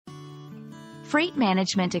Freight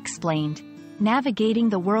Management Explained: Navigating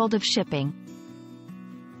the World of Shipping.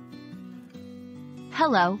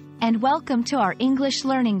 Hello, and welcome to our English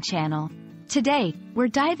Learning channel. Today, we're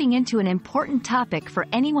diving into an important topic for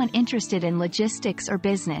anyone interested in logistics or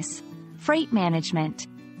business: freight management.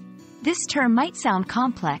 This term might sound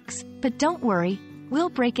complex, but don't worry, we'll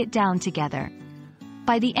break it down together.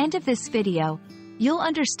 By the end of this video, you'll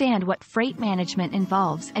understand what freight management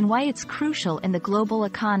involves and why it's crucial in the global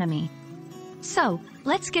economy. So,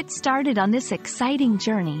 let's get started on this exciting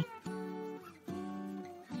journey.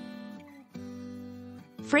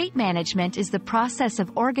 Freight management is the process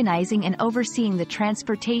of organizing and overseeing the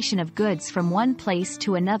transportation of goods from one place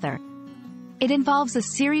to another. It involves a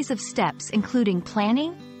series of steps including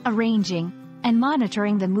planning, arranging, and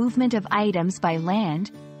monitoring the movement of items by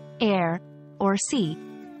land, air, or sea.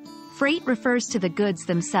 Freight refers to the goods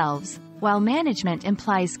themselves, while management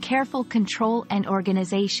implies careful control and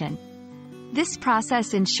organization. This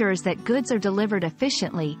process ensures that goods are delivered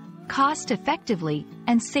efficiently, cost-effectively,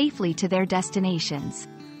 and safely to their destinations.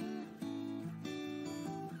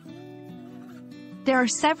 There are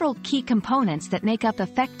several key components that make up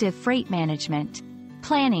effective freight management.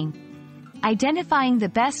 Planning: identifying the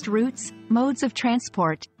best routes, modes of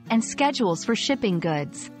transport, and schedules for shipping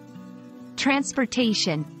goods.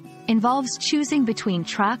 Transportation involves choosing between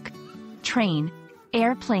truck, train,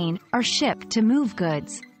 airplane, or ship to move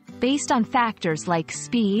goods, based on factors like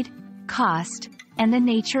speed, cost, and the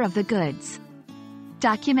nature of the goods.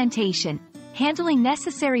 Documentation: handling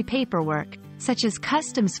necessary paperwork, such as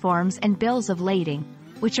customs forms and bills of lading,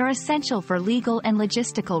 which are essential for legal and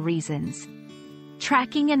logistical reasons.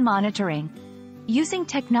 Tracking and monitoring: using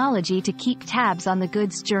technology to keep tabs on the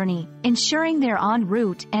goods' journey, ensuring they're en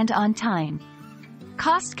route and on time.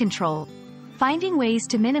 Cost control: finding ways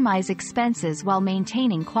to minimize expenses while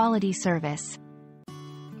maintaining quality service.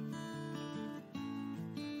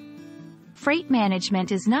 Freight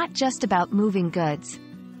management is not just about moving goods.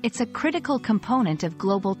 It's a critical component of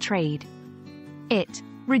global trade. It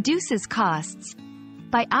reduces costs.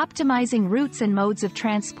 By optimizing routes and modes of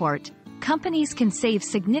transport, companies can save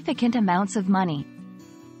significant amounts of money.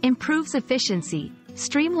 Improves efficiency.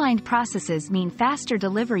 Streamlined processes mean faster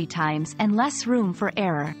delivery times and less room for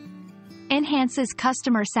error. Enhances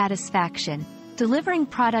customer satisfaction. Delivering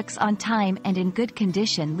products on time and in good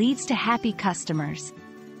condition leads to happy customers.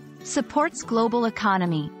 Supports global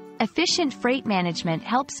economy. Efficient freight management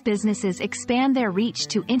helps businesses expand their reach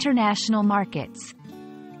to international markets.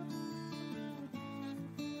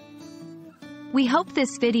 We hope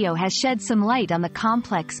this video has shed some light on the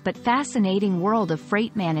complex but fascinating world of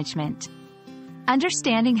freight management.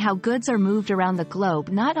 Understanding how goods are moved around the globe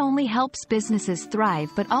not only helps businesses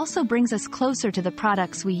thrive but also brings us closer to the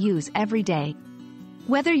products we use every day.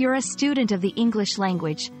 Whether you're a student of the English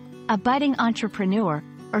language, a budding entrepreneur,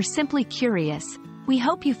 or simply curious, we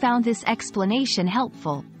hope you found this explanation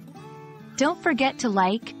helpful. Don't forget to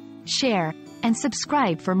like, share, and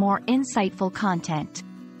subscribe for more insightful content.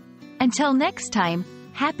 Until next time,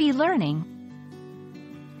 happy learning!